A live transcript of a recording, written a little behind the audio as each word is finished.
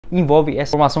envolve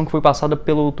essa informação que foi passada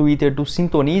pelo Twitter do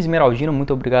Sintonia Esmeraldino.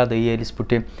 Muito obrigado aí a eles por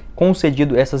ter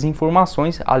concedido essas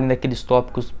informações, além daqueles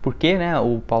tópicos porque, né,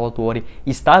 o Paulo Autuori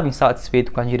estava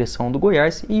insatisfeito com a direção do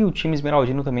Goiás e o time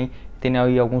esmeraldino também tem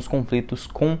aí alguns conflitos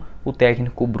com o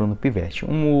técnico Bruno Pivetti.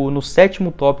 No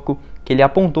sétimo tópico que ele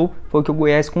apontou foi que o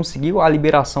Goiás conseguiu a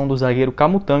liberação do zagueiro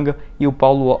Camutanga e o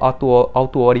Paulo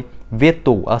Autuori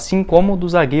vetou, assim como do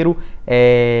zagueiro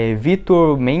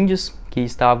Vitor Mendes, que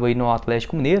estava aí no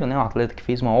Atlético Mineiro, né, um atleta que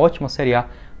fez uma ótima Série A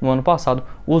no ano passado.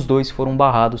 Os dois foram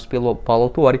barrados pelo Paulo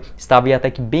Autuori, estavam aí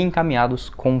até que bem encaminhados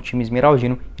com o time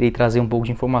esmeraldino. Irei trazer um pouco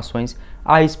de informações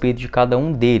a respeito de cada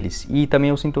um deles. E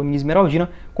também o Sintonia Esmeraldina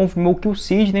confirmou que o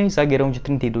Sidney, zagueirão de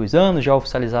 32 anos, já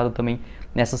oficializado também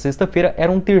nessa sexta-feira,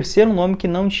 era um terceiro nome que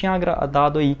não tinha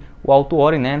agradado aí o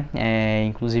Autuori, né?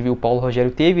 Inclusive o Paulo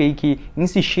Rogério teve aí que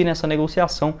insistir nessa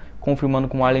negociação, confirmando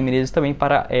com o Arlen Menezes também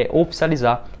para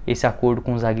oficializar esse acordo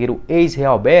com o zagueiro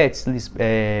ex-Real Betis,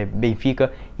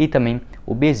 Benfica e também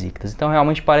o Besiktas. Então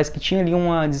realmente parece que tinha ali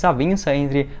uma desavença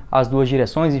entre as duas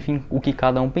direções, enfim, o que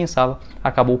cada um pensava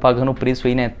acabou pagando o preço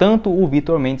aí, né? Tanto o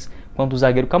Vitor Mendes quanto o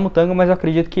zagueiro Camutanga, mas eu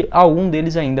acredito que algum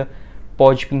deles ainda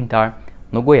pode pintar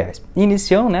no Goiás.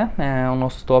 Iniciando, né, o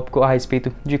nosso tópico a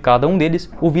respeito de cada um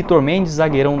deles, o Vitor Mendes,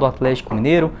 zagueirão do Atlético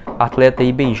Mineiro, atleta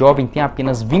aí bem jovem, tem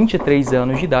apenas 23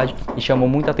 anos de idade e chamou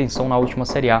muita atenção na última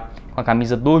Série A com a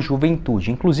camisa do Juventude.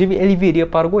 Inclusive, ele viria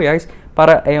para o Goiás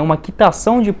para uma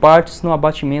quitação de partes no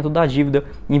abatimento da dívida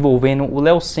envolvendo o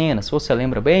Léo Senna. Se você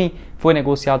lembra bem, foi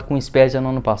negociado com o Spezia no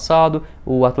ano passado,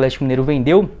 o Atlético Mineiro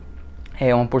vendeu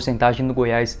uma porcentagem do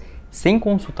Goiás sem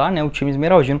consultar, né, o time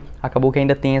esmeraldino. Acabou que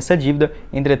ainda tem essa dívida,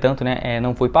 entretanto, né,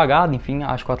 não foi pagado. Enfim,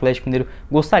 acho que o Atlético Mineiro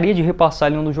gostaria de repassar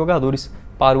um dos jogadores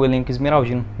para o elenco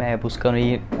esmeraldino, buscando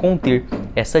aí conter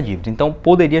essa dívida. Então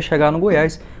poderia chegar no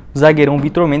Goiás o zagueirão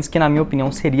Vitor Mendes, que na minha opinião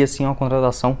seria sim uma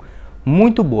contratação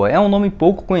muito boa. É um nome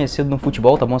pouco conhecido no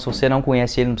futebol, tá bom? Se você não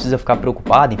conhece ele, não precisa ficar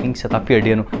preocupado, enfim, que você tá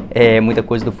perdendo muita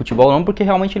coisa do futebol, não, porque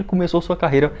realmente ele começou sua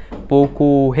carreira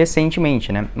pouco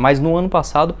recentemente, né? Mas no ano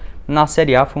passado, na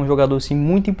Série A, foi um jogador assim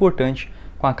muito importante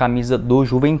com a camisa do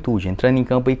Juventude, entrando em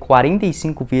campo aí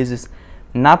 45 vezes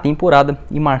na temporada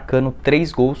e marcando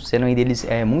 3 gols, sendo aí deles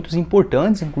muitos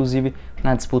importantes, inclusive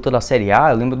na disputa da Série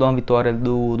A. Eu lembro de uma vitória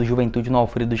do Juventude no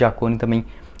Alfredo Jaconi também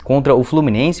contra o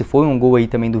Fluminense, foi um gol aí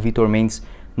também do Vitor Mendes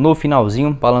no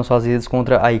finalzinho, balançou as redes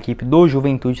contra a equipe do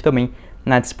Juventude também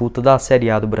na disputa da Série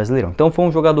A do Brasileirão. Então foi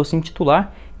um jogador sim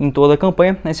titular em toda a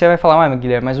campanha. Aí você vai falar,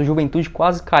 Guilherme, mas o Juventude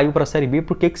quase caiu para a Série B,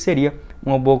 por que seria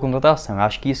uma boa contratação? Eu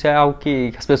acho que isso é algo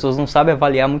que as pessoas não sabem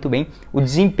avaliar muito bem, o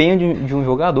desempenho de um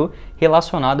jogador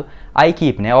relacionado à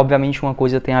equipe, né? Obviamente uma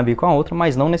coisa tem a ver com a outra,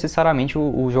 mas não necessariamente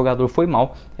o jogador foi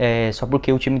mal, só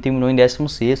porque o time terminou em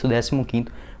 16º, 15º,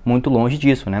 muito longe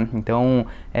disso, né? Então,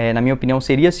 na minha opinião,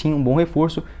 seria sim um bom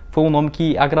reforço. Foi um nome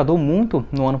que agradou muito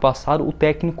no ano passado o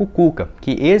técnico Cuca,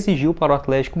 que exigiu para o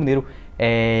Atlético Mineiro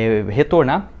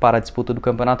retornar para a disputa do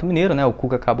Campeonato Mineiro, né? O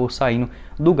Cuca acabou saindo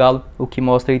do Galo, o que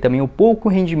mostra aí também o pouco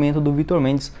rendimento do Vitor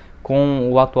Mendes com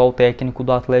o atual técnico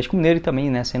do Atlético Mineiro e também,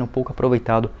 né, sendo pouco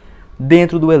aproveitado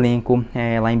dentro do elenco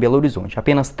lá em Belo Horizonte.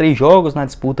 Apenas 3 jogos na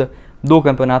disputa do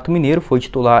Campeonato Mineiro, foi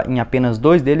titular em apenas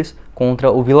 2 deles,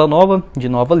 contra o Vila Nova de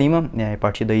Nova Lima,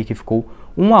 partida aí que ficou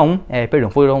 1-1,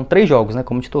 foram 3 jogos, né,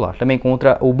 como titular. Também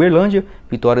contra o Uberlândia,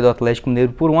 vitória do Atlético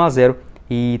Mineiro por 1-0,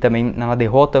 e também na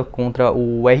derrota contra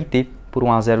o RT por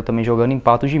 1-0, também jogando em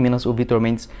Patos de Minas. O Vitor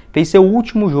Mendes fez seu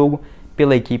último jogo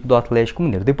pela equipe do Atlético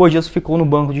Mineiro. Depois disso ficou no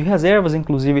banco de reservas,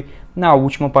 inclusive na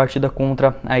última partida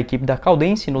contra a equipe da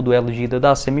Caldense, no duelo de ida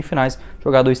das semifinais, o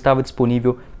jogador estava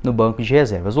disponível no banco de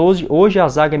reservas. Hoje a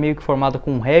zaga é meio que formada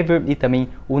com o Hever e também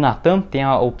o Natan, tem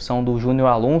a opção do Júnior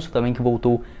Alonso também, que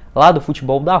voltou lá do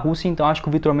futebol da Rússia. Então acho que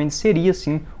o Vitor Mendes seria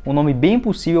sim um nome bem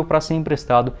possível para ser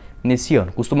emprestado nesse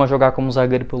ano. Costuma jogar como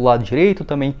zagueiro pelo lado direito,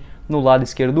 também no lado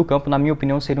esquerdo do campo. Na minha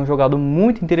opinião, seria um jogador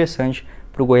muito interessante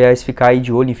para o Goiás ficar aí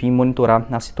de olho, enfim, monitorar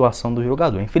a situação do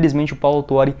jogador. Infelizmente o Paulo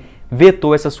Autuori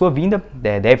vetou essa sua vinda,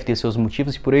 deve ter seus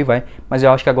motivos e por aí vai, mas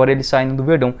eu acho que agora ele saindo do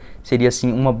Verdão seria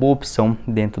sim uma boa opção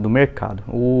dentro do mercado.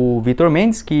 O Vitor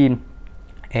Mendes, que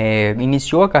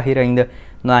iniciou a carreira ainda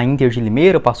na Inter de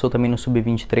Libera, passou também no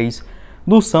Sub-23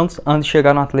 do Santos, antes de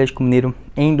chegar no Atlético Mineiro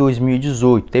em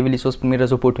 2018. Teve ali suas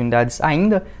primeiras oportunidades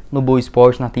ainda no Boa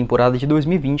Esporte na temporada de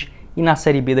 2020 e na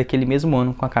Série B daquele mesmo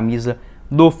ano com a camisa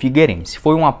do Figueirense.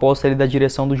 Foi uma aposta ali da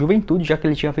direção do Juventude, já que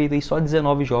ele tinha feito aí só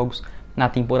 19 jogos na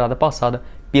temporada passada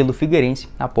pelo Figueirense,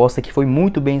 aposta que foi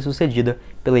muito bem sucedida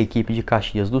pela equipe de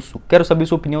Caxias do Sul. Quero saber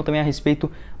sua opinião também a respeito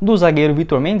do zagueiro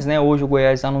Vitor Mendes, né? Hoje o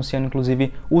Goiás anunciando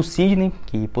inclusive o Sidney,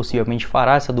 que possivelmente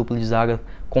fará essa dupla de zaga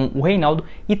com o Reinaldo,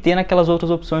 e tendo aquelas outras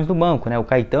opções do banco, né? O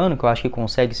Caetano, que eu acho que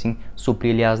consegue sim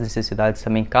suprir ali as necessidades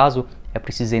também caso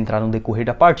precise entrar no decorrer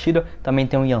da partida. Também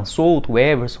tem o Ian Souto, o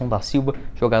Everson da Silva,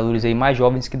 jogadores aí mais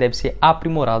jovens que devem ser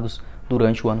aprimorados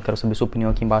durante o ano. Quero saber sua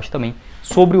opinião aqui embaixo também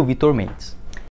sobre o Vitor Mendes.